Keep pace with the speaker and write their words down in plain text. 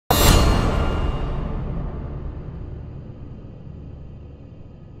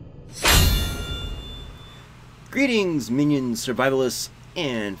Greetings, minions, survivalists,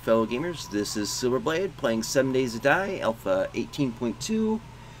 and fellow gamers. This is Silverblade playing 7 Days to Die, Alpha 18.2.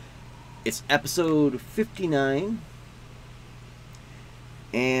 It's episode 59,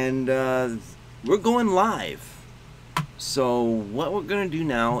 and we're going live. So what we're going to do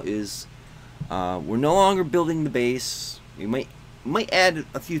now is we're no longer building the base. We might add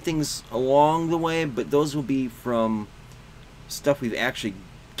a few things along the way, but those will be from stuff we've actually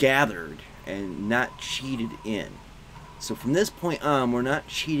gathered and not cheated in. So from this point on, we're not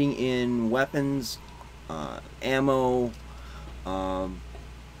cheating in weapons, ammo,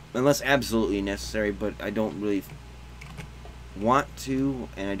 unless absolutely necessary, but I don't really want to,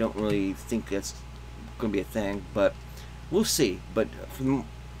 and I don't really think that's going to be a thing, but we'll see. But for the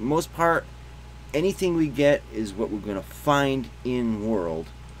most part, anything we get is what we're going to find in world.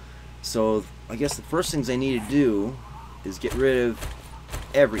 So I guess the first things I need to do is get rid of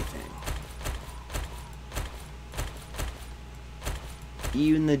everything.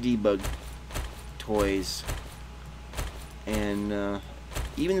 Even the debug toys, and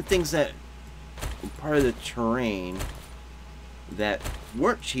even the things that were part of the terrain that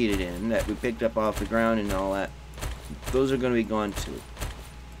weren't cheated in, that we picked up off the ground and all that, those are going to be gone too.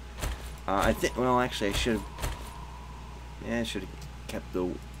 I think, well, actually I should have kept the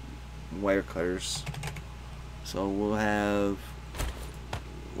wire cutters. So we'll have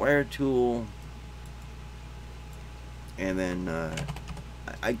wire tool, and then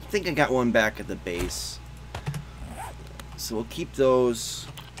I think I got one back at the base, so we'll keep those,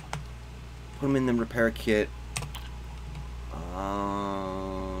 put them in the repair kit.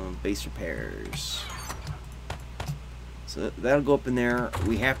 Base repairs, so that'll go up in there.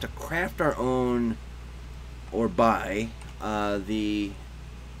 We have to craft our own or buy the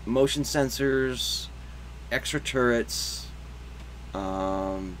motion sensors, extra turrets,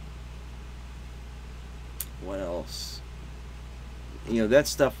 what else? You know, that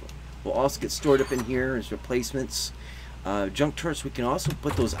stuff will also get stored up in here as replacements. Junk turrets, we can also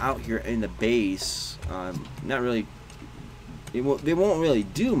put those out here in the base. Not really, they won't really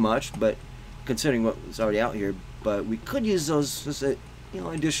do much, but considering what was already out here. But we could use those as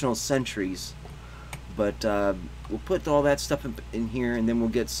additional sentries. But we'll put all that stuff in here, and then we'll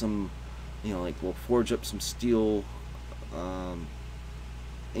get some, we'll forge up some steel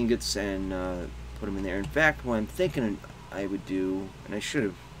ingots and put them in there. In fact, what I'm thinking I would do, and I should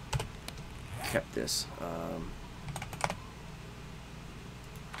have kept this,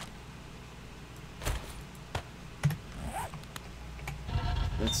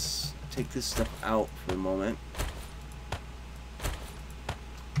 let's take this stuff out for a moment,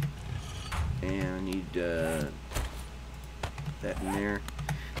 and I need that in there.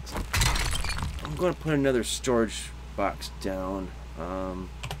 I'm going to put another storage box down.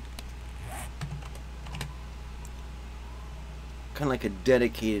 Kind of like a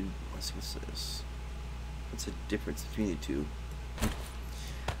dedicated, what's this? What's the difference between the two?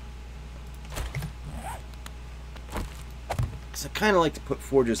 Because I kind of like to put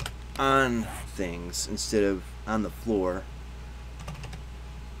forges on things instead of on the floor.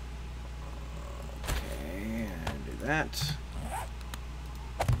 Okay, and do that.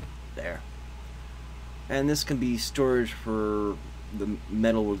 There. And this can be storage for the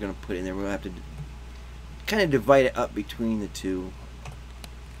metal we're going to put in there. We'll have to kind of divide it up between the two,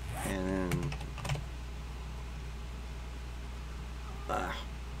 and then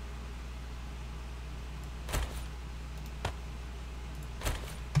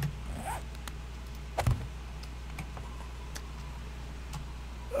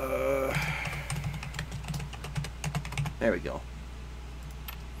there we go.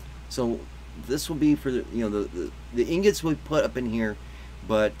 So this will be for the ingots we put up in here.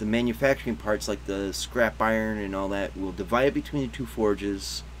 But the manufacturing parts, like the scrap iron and all that, we'll divide it between the two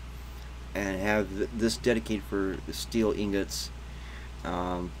forges and have this dedicated for the steel ingots.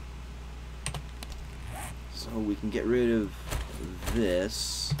 So we can get rid of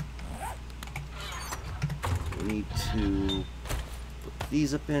this. We need to put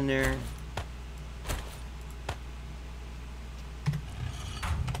these up in there.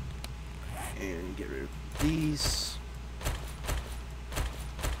 And get rid of these.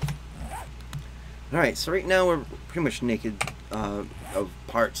 Alright, so right now we're pretty much naked of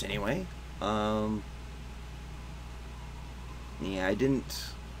parts anyway. Yeah, I don't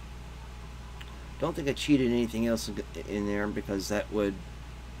think I cheated anything else in there, because that would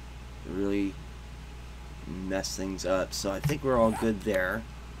really mess things up. So I think we're all good there.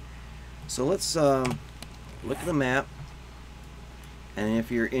 So let's look at the map, and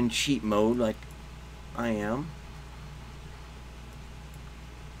if you're in cheat mode like I am,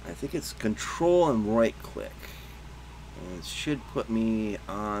 I think it's control and right click. And it should put me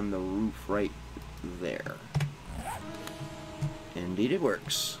on the roof right there. Indeed it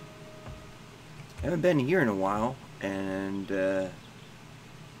works. I haven't been here in a while, and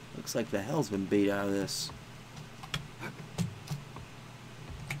looks like the hell's been beat out of this.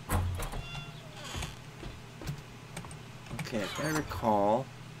 Okay, if I recall,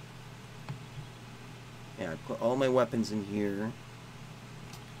 yeah, I put all my weapons in here.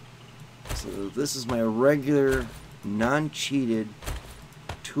 So this is my regular, non-cheated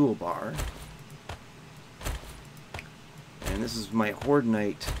toolbar. And this is my Horde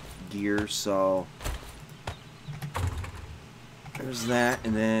Knight gear, so there's that,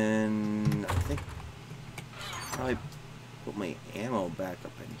 and then I think I'll probably put my ammo back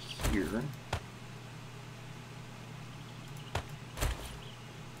up in here.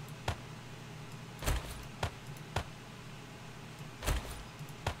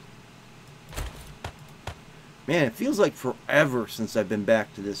 Man, it feels like forever since I've been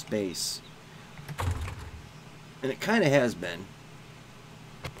back to this base. And it kind of has been.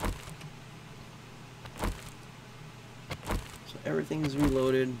 So everything's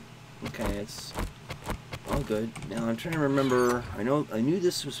reloaded. Okay, it's all good. Now I'm trying to remember. I knew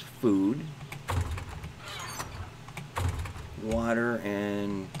this was food, water,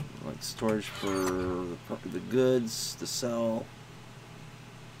 and like storage for the goods to sell.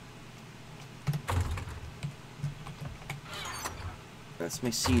 That's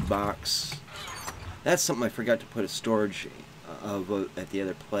my seed box. That's something I forgot to put a storage of at the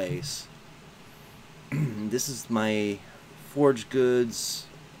other place. This is my forge goods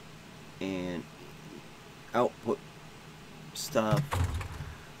and output stuff.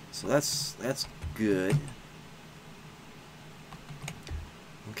 So that's good.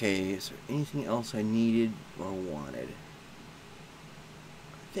 Okay, is there anything else I needed or wanted?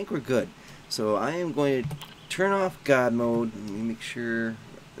 I think we're good. So I am going to turn off God mode. Let me make sure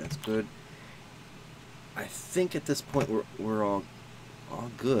that's good. I think at this point we're all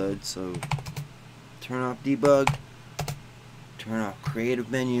good. So turn off debug, turn off creative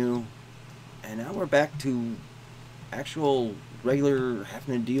menu, and now we're back to actual regular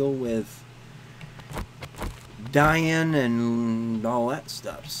having to deal with dying and all that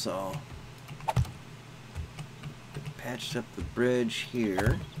stuff. So patched up the bridge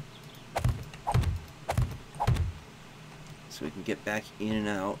here so we can get back in and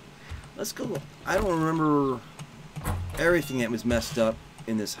out. Let's go. I don't remember everything that was messed up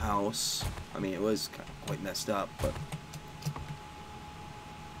in this house. I mean, it was quite messed up, but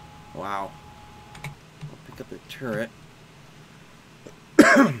wow. I'll pick up the turret.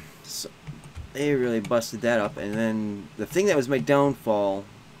 So they really busted that up, and then the thing that was my downfall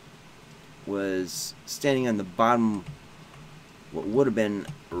was standing on the bottom, what would have been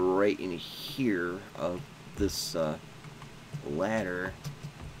right in here of this ladder.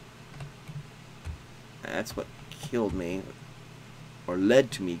 That's what killed me, or led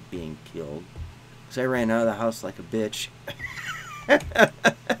to me being killed, because I ran out of the house like a bitch.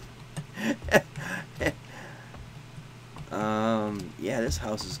 Yeah, this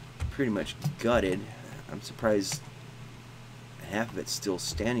house is pretty much gutted. I'm surprised half of it's still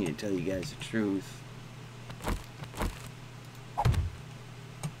standing, to tell you guys the truth.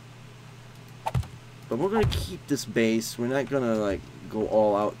 But we're going to keep this base. We're not going to like go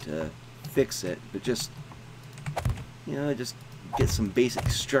all out to fix it, but just, you know, just get some basic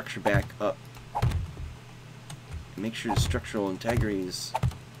structure back up. Make sure the structural integrity is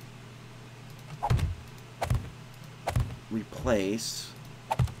replaced.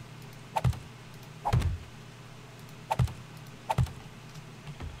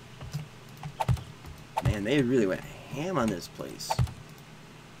 Man, they really went ham on this place.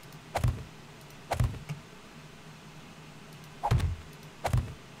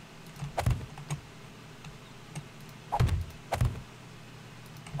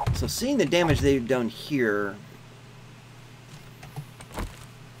 So seeing the damage they've done here,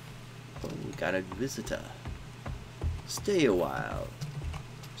 oh, we got a visitor. Stay a while.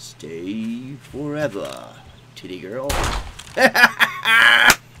 Stay forever, titty girl.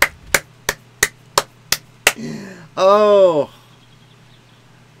 Oh,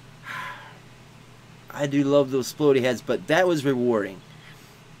 I do love those floaty heads, but that was rewarding.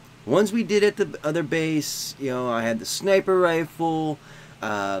 Ones we did at the other base, you know, I had the sniper rifle.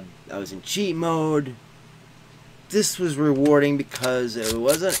 I was in cheat mode. This was rewarding because it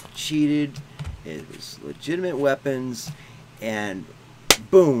wasn't cheated. It was legitimate weapons, and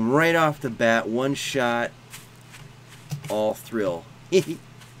boom, right off the bat, one shot, all thrill.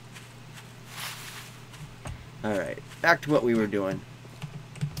 Alright, back to what we were doing.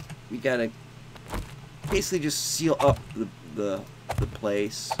 We gotta basically just seal up the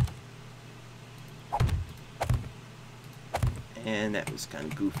place. And that was kind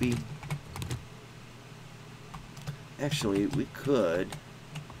of goofy. Actually, we could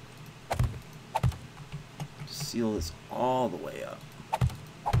seal this all the way up.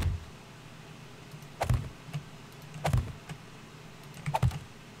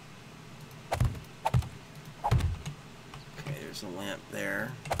 Okay, there's a lamp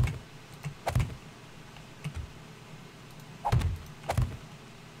there.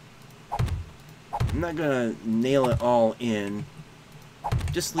 I'm not gonna nail it all in,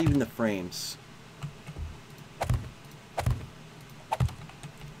 just leaving the frames.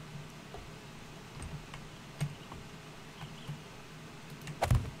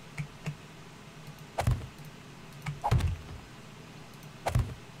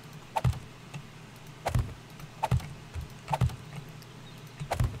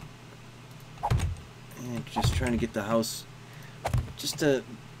 And just trying to get the house just to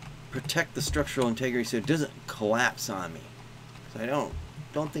protect the structural integrity so it doesn't collapse on me. So I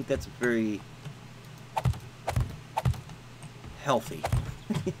don't think that's very healthy.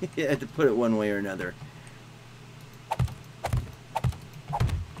 You had to put it one way or another.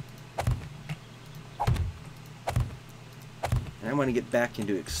 And I want to get back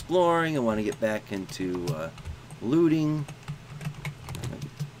into exploring. I want to get back into looting. I'm going to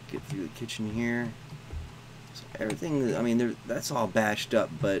get through the kitchen here. So everything, I mean, that's all bashed up,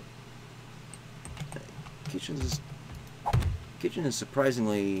 but kitchen is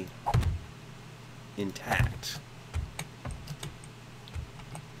surprisingly intact.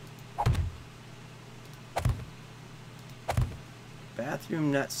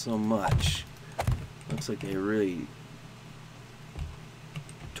 Bathroom, not so much. Looks like they really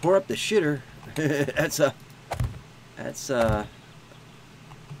tore up the shitter. that's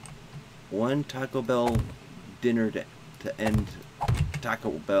one Taco Bell dinner to end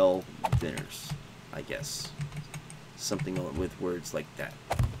Taco Bell dinners, I guess. Something with words like that.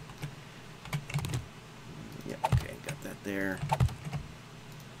 Yeah, okay, got that there.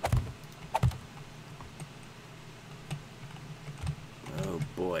 Oh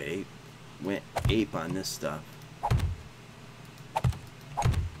boy, went ape on this stuff.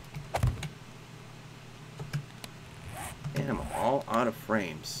 And I'm all out of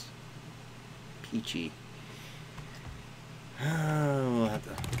frames. Peachy. We'll have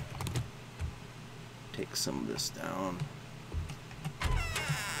to take some of this down.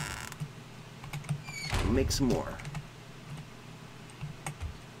 Make some more.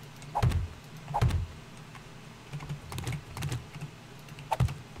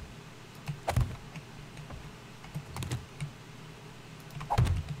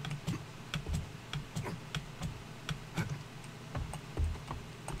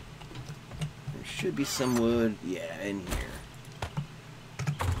 There should be some wood, yeah, in here.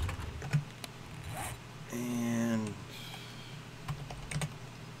 And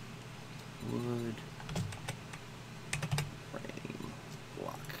wood frame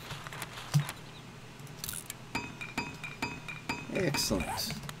block.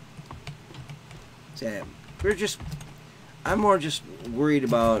 Excellent. So I'm more just worried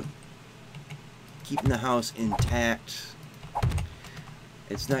about keeping the house intact.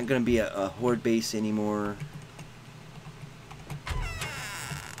 It's not going to be a horde base anymore.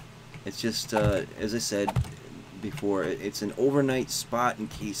 It's just, as I said before, it's an overnight spot in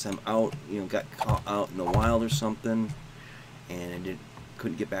case I'm out, got caught out in the wild or something, and I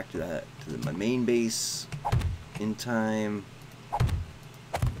couldn't get back to my main base in time.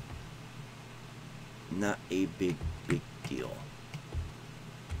 Not a big deal.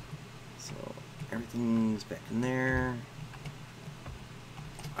 So everything's back in there.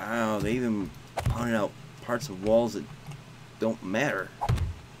 Wow, they even pounded out parts of walls that don't matter.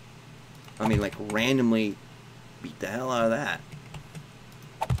 I mean, like, randomly beat the hell out of that.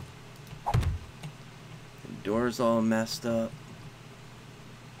 The door's all messed up.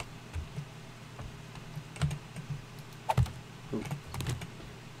 Ooh.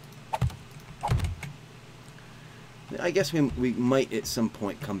 I guess we might at some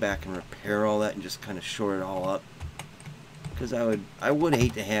point come back and repair all that and just kind of shore it all up. Because I would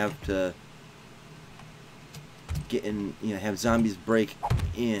hate to have to get in, have zombies break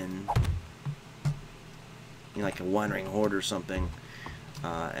in, like a wandering horde or something,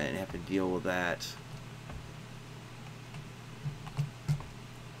 and have to deal with that.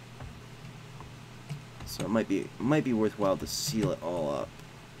 So it might be worthwhile to seal it all up.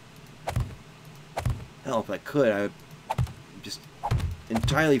 Hell, if I could, I would just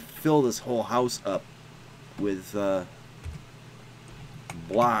entirely fill this whole house up with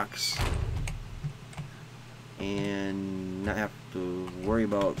blocks and not have to worry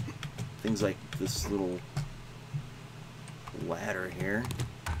about things like this little ladder here.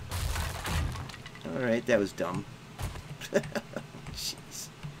 Alright, that was dumb. Jeez.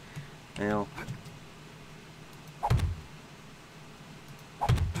 Well.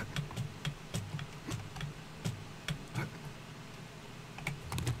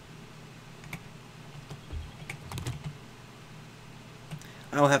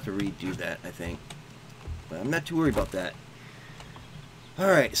 I'll have to redo that, I think. But I'm not too worried about that.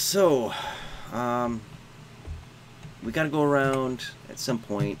 Alright, so we gotta go around at some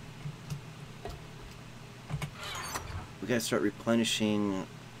point. We gotta start replenishing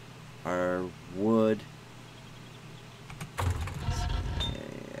our wood. I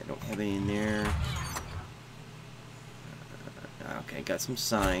don't have any in there. Okay, got some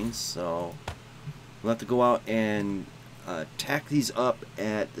signs, so we'll have to go out and tack these up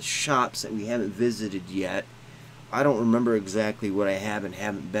at the shops that we haven't visited yet. I don't remember exactly what I have and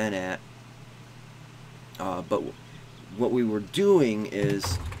haven't been at. But what we were doing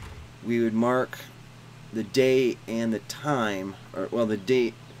is we would mark the day and the time, or well, the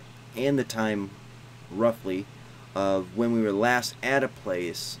date and the time roughly of when we were last at a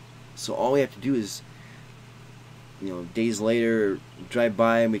place. So all we have to do is, you know, days later drive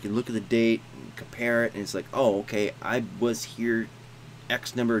by and we can look at the date and compare it, and it's like, oh, okay, I was here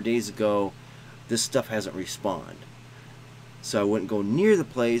X number of days ago, this stuff hasn't respawned. So I wouldn't go near the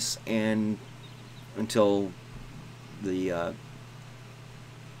place and until the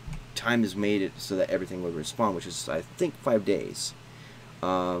time is made it so that everything would respawn, which is, I think, 5 days.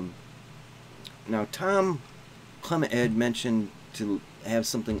 Now Tom Clement had mentioned to have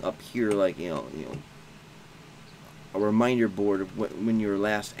something up here, like you know a reminder board of when you were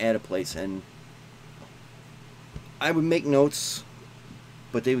last at a place, and I would make notes,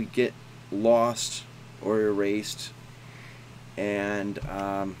 but they would get lost or erased, and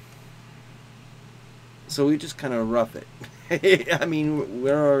so we just kind of rough it. I mean,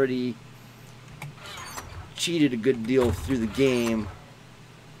 we're already cheated a good deal through the game,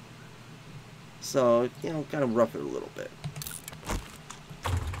 so, you know, kind of rough it a little bit.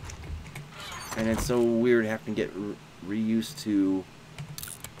 And it's so weird having to get reused to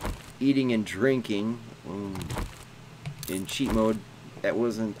eating and drinking in cheat mode. That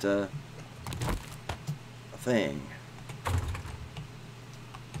wasn't a thing.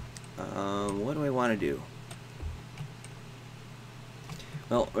 What do I want to do?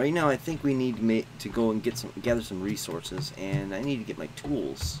 Well, right now I think we need to go and gather some resources, and I need to get my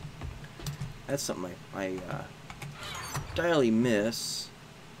tools. That's something I entirely miss.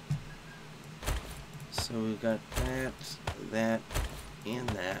 So we've got that, that, and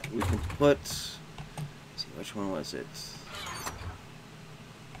that. We can put, let's see, which one was it?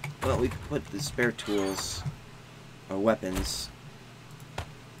 Well, we could put the spare tools, or weapons,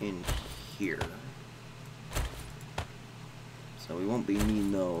 in here. So we won't be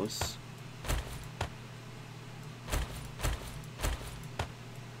needing those.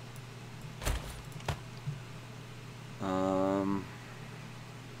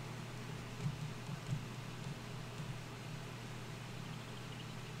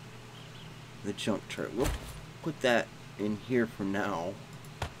 The junk turret. We'll put that in here for now.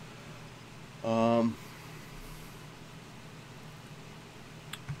 Let's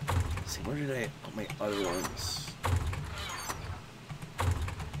see, where did I put my other ones?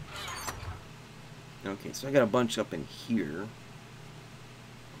 Okay, so I got a bunch up in here.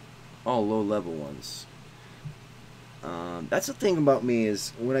 All low-level ones. That's the thing about me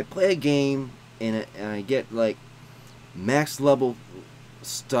is when I play a game and I get like max level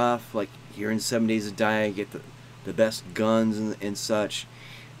stuff, like here in 7 Days to Die, I get the best guns and such,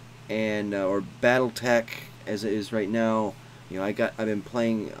 and or BattleTech as it is right now. You know, I've been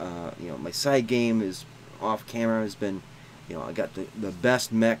playing. You know, my side game is off camera. Has been, you know, I got the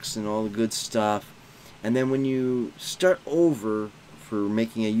best mechs and all the good stuff. And then when you start over for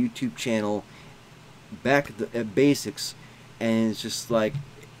making a YouTube channel, back at basics, and it's just like,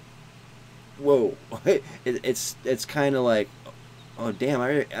 whoa, it's kind of like, oh damn,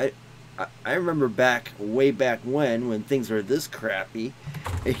 I remember way back when things were this crappy.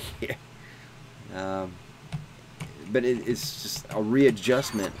 But it's just a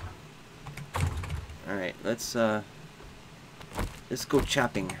readjustment. All right, let's go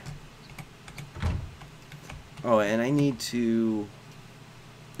chopping. Oh, and I need to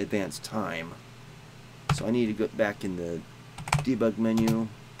advance time, so I need to go back in the debug menu.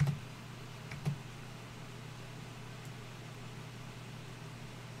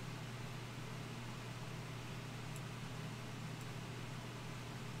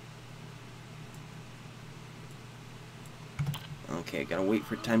 Okay, gotta wait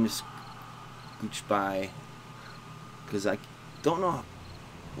for time to scooch by. Because I don't know.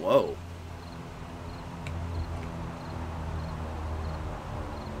 Whoa.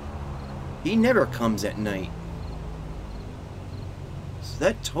 He never comes at night. So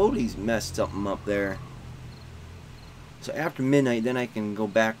that totally messed something up there. So after midnight, then I can go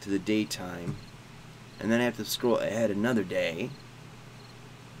back to the daytime. And then I have to scroll ahead another day.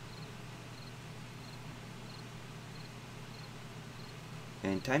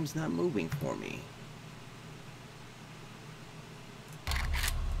 And time's not moving for me.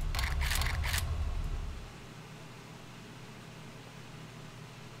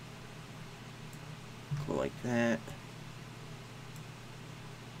 Go like that.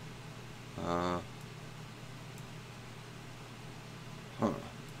 Huh.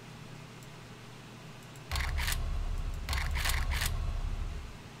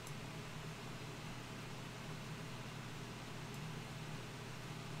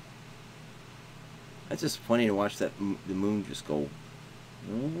 That's just funny to watch that the moon just go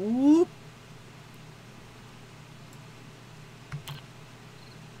whoop.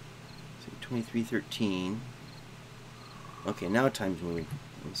 So 23:13. Okay, now time's moving.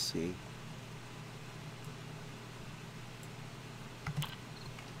 Let's see.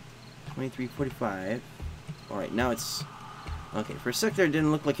 23:45. All right, now it's okay. For a sec there, it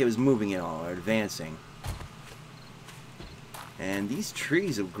didn't look like it was moving at all or advancing. And these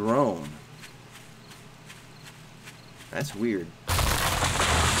trees have grown. That's weird.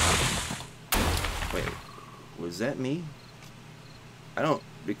 Wait, was that me? I don't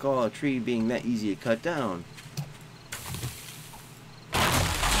recall a tree being that easy to cut down.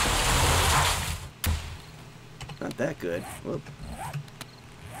 Not that good. Whoop.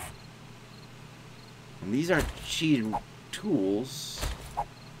 And these aren't cheated tools.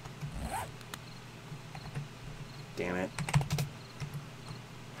 Damn it.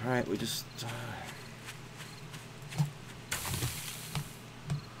 Alright, we just...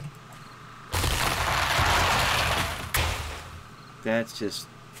 That's just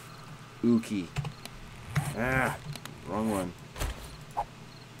ooky. Ah, wrong one.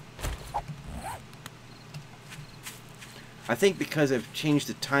 I think because I've changed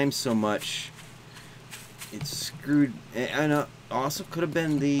the time so much, it's screwed. And also could have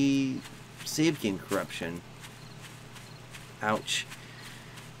been the save game corruption. Ouch.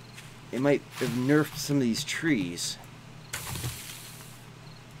 It might have nerfed some of these trees.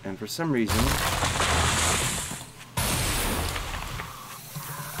 And for some reason...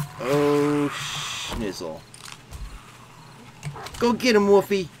 Oh, schnizzle. Go get him,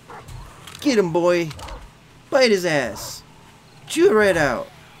 Wolfie. Get him, boy. Bite his ass. Chew it right out.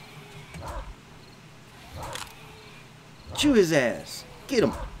 Chew his ass. Get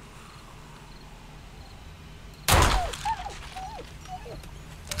him.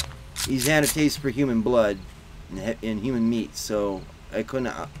 He's had a taste for human blood and human meat, so I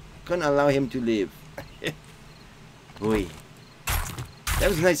couldn't allow him to live. Boy. That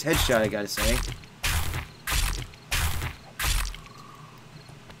was a nice headshot, I gotta say.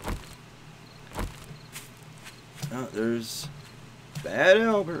 Oh, there's Bad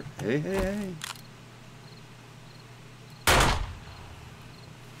Albert. Hey, hey, hey.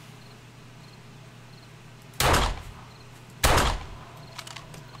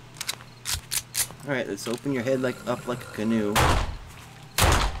 Alright, let's open your head up like a canoe.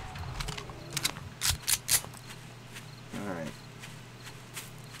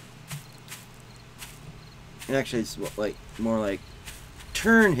 Actually, it's more like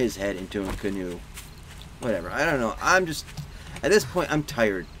turn his head into a canoe. Whatever. I don't know. I'm just at this point I'm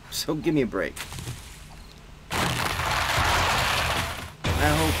tired. So give me a break. I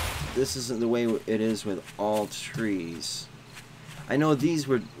hope this isn't the way it is with all trees. I know these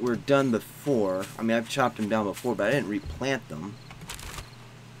were done before. I mean, I've chopped them down before, but I didn't replant them.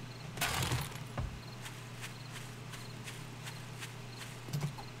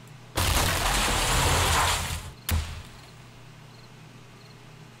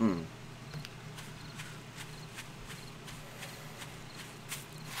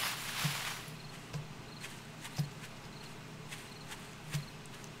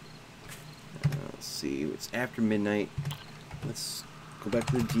 See, it's after midnight. Let's go back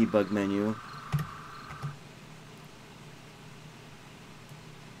to the debug menu.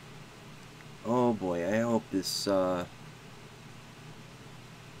 Oh boy, I hope this there's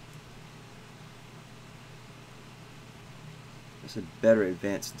a better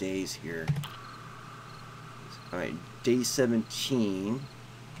advanced days here. Alright, day 17.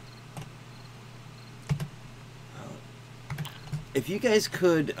 If you guys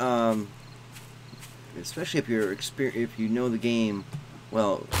could especially if you're if you know the game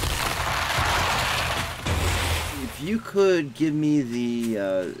well. If you could give me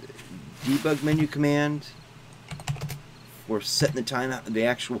the debug menu command for setting the time, the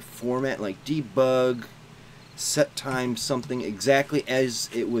actual format, like debug, set time, something exactly as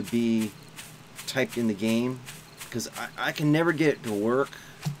it would be typed in the game, because I can never get it to work.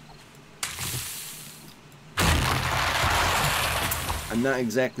 I'm not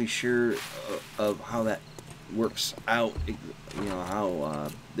exactly sure of how that works out, you know, how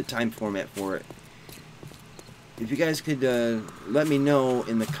the time format for it. If you guys could let me know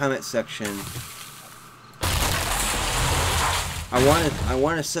in the comment section. I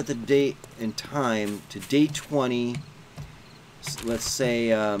want to set the date and time to day 20. Let's say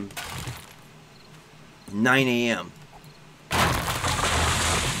 9 a.m.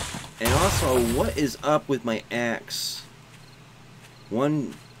 And also, what is up with my axe?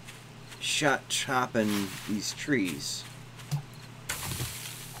 One shot chopping these trees.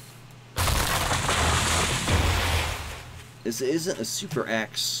 This isn't a super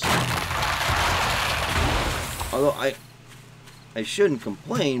axe. Although I shouldn't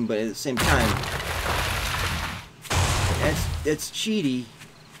complain, but at the same time, that's cheaty,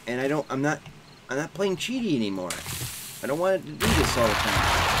 and I'm not playing cheaty anymore. I don't want it to do this all the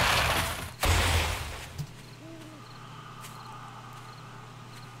time.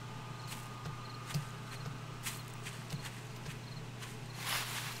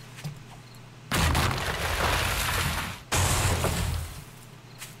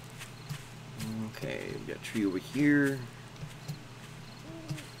 Okay, we got a tree over here.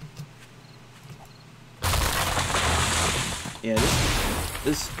 Yeah,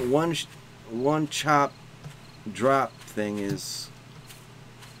 this one chop drop thing is,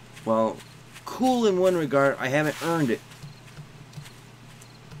 well, cool in one regard. I haven't earned it.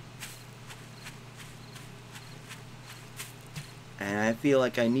 And I feel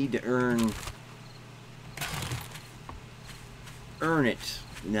like I need to earn it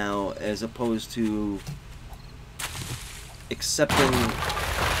now, as opposed to accepting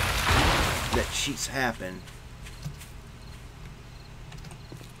that cheats happen.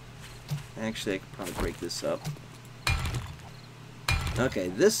 Actually, I could probably break this up. Okay,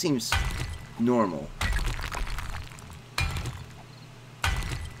 this seems normal.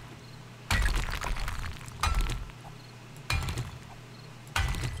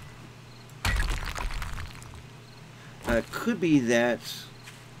 It could be that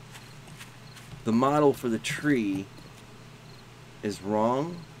the model for the tree is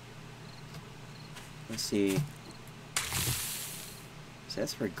wrong. Let's see. So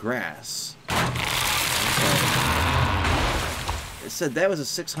that's for grass. Okay. It said that was a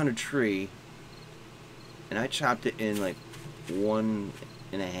 600 tree, and I chopped it in like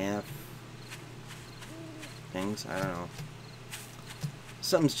 1.5 things. I don't know.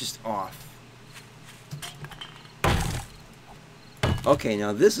 Something's just off. Okay,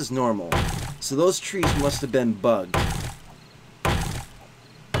 now this is normal. So those trees must have been bugged.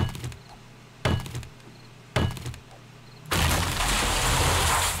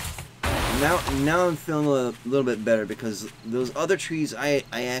 Now I'm feeling a little bit better, because those other trees, I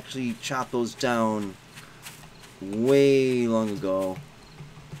actually chopped those down way long ago.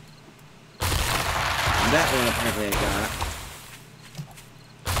 That one apparently I got.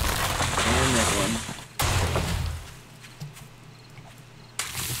 And that one.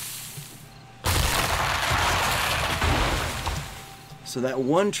 So that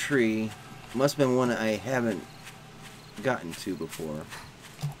one tree must have been one I haven't gotten to before.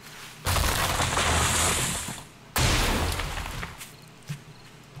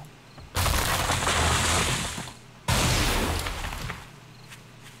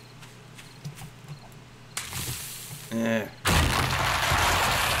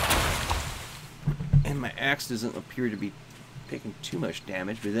 And my axe doesn't appear to be taking too much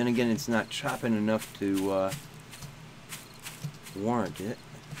damage, but then again, it's not chopping enough to warrant it.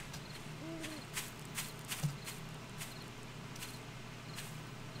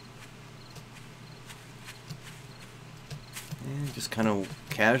 And just kind of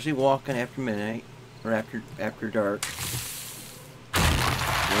casually walking after midnight, or after dark,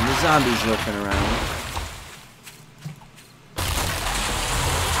 when the zombies looking around.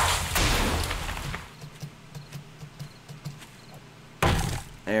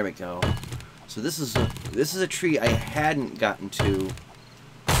 There we go. So this is a tree I hadn't gotten to.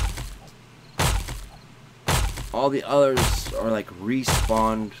 All the others are like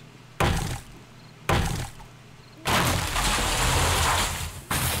respawned.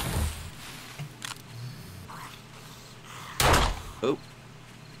 Oh.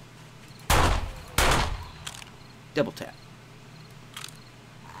 Double tap.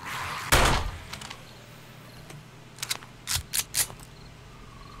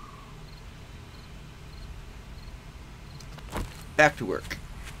 Back to work.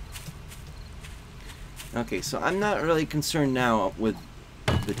 Okay, so I'm not really concerned now with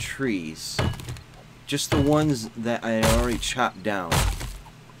the trees. Just the ones that I already chopped down.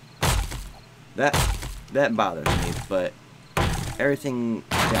 That bothers me, but everything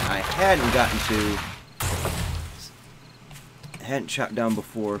that I hadn't chopped down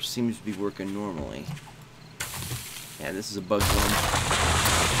before seems to be working normally. Yeah, this is a bug one.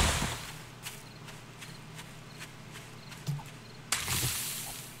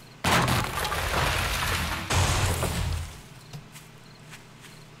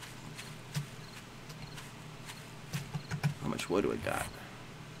 What do I got?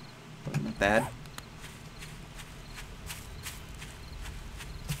 Not bad.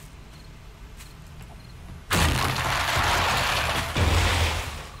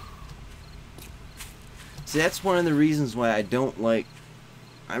 See, that's one of the reasons why I don't like...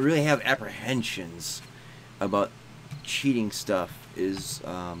 I really have apprehensions about cheating stuff is...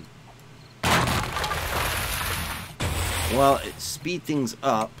 well, it speed things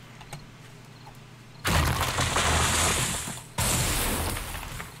up.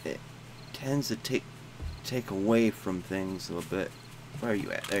 Tends to take away from things a little bit. Where are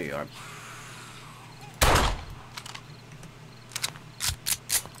you at? There you are.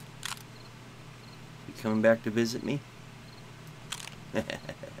 You coming back to visit me? Alright,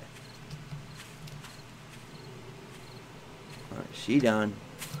 she done.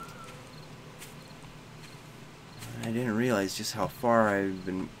 I didn't realize just how far I've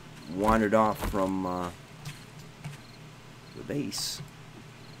been wandered off from the base.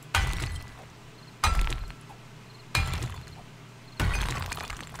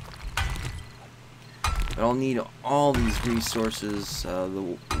 I'll need all these resources,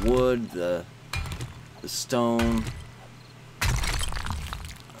 the wood, the stone,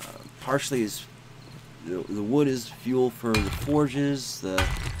 partially is the wood is fuel for the forges, the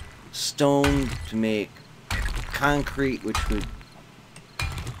stone to make concrete, which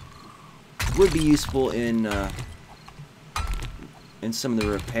would be useful in some of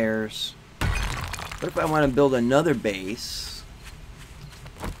the repairs. But if I want to build another base,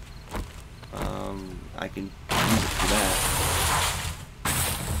 I can use it for that.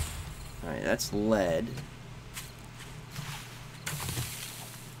 Alright, that's lead.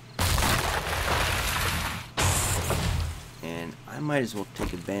 And I might as well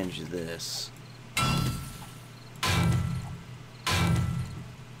take advantage of this.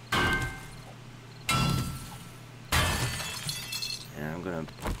 And I'm gonna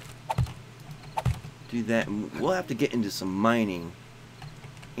do that. We'll have to get into some mining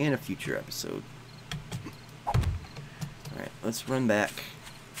in a future episode. Alright, let's run back.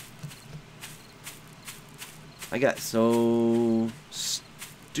 I got so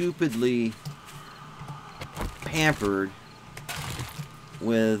stupidly pampered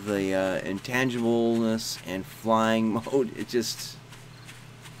with the intangibleness and flying mode. It's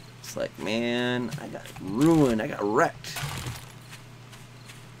like, man, I got ruined. I got wrecked.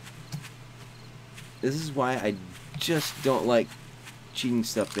 This is why I just don't like cheating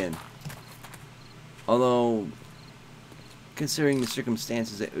stuff in. Although, considering the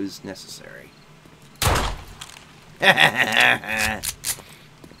circumstances, it was necessary.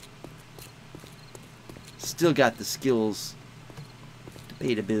 Still got the skills to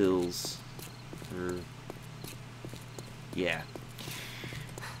pay the bills. Yeah.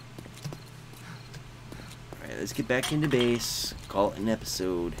 Alright, let's get back into base. Call it an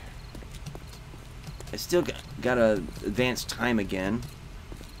episode. I still got to advance time again.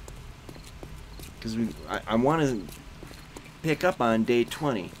 Because I want to pick up on day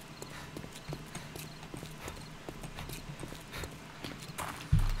 20.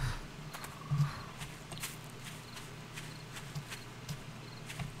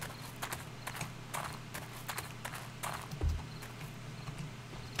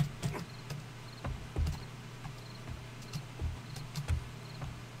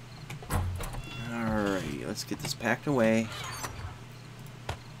 Alrighty, let's get this packed away.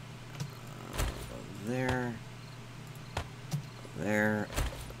 There. There.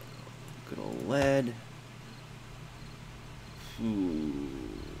 Good old lead. Ooh.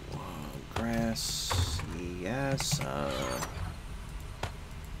 Grass. Yes.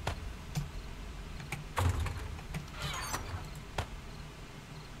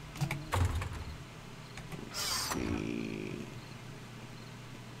 Let's see.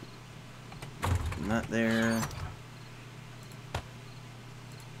 Not there.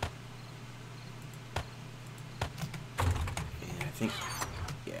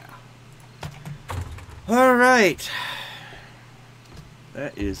 Alright.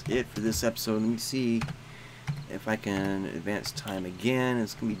 That is it for this episode. Let me see if I can advance time again.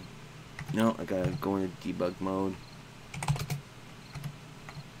 It's going to be... No, I got to go into debug mode.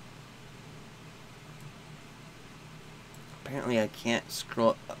 Apparently I can't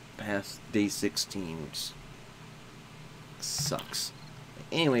scroll up past day 16, which sucks.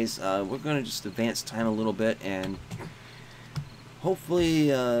 Anyways, we're going to just advance time a little bit, and hopefully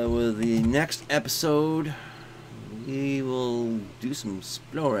with the next episode we will do some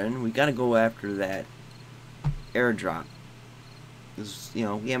exploring. We got to go after that airdrop. Because, you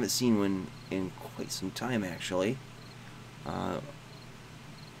know, we haven't seen one in quite some time, actually. And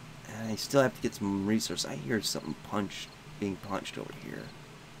I still have to get some resources. I hear something being punched over here.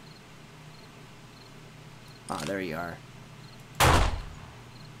 Ah, there you are.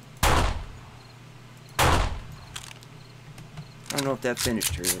 I don't know if that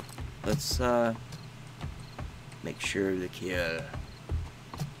finished her. Let's make sure the kill.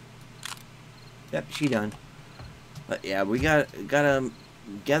 Yep, she done. But yeah, we gotta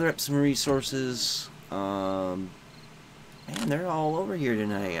gather up some resources. Man, they're all over here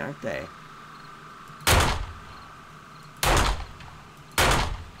tonight, aren't they?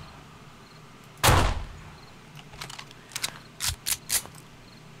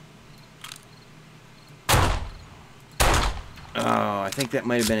 Oh, I think that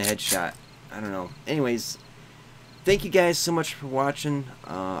might have been a headshot. I don't know. Anyways, thank you guys so much for watching.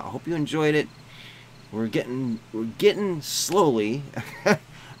 I hope you enjoyed it. We're getting slowly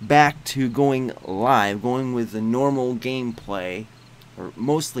back to going live, going with the normal gameplay, or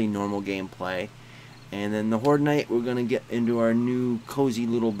mostly normal gameplay. And then the Horde Night, we're gonna get into our new cozy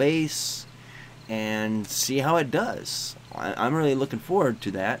little base and see how it does. I'm really looking forward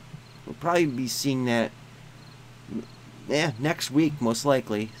to that. We'll probably be seeing that, yeah, next week most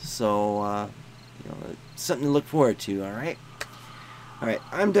likely. So you know, something to look forward to. All right,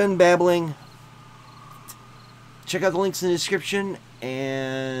 I'm done babbling. Check out the links in the description,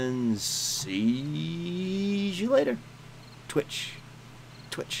 and see you later. Twitch.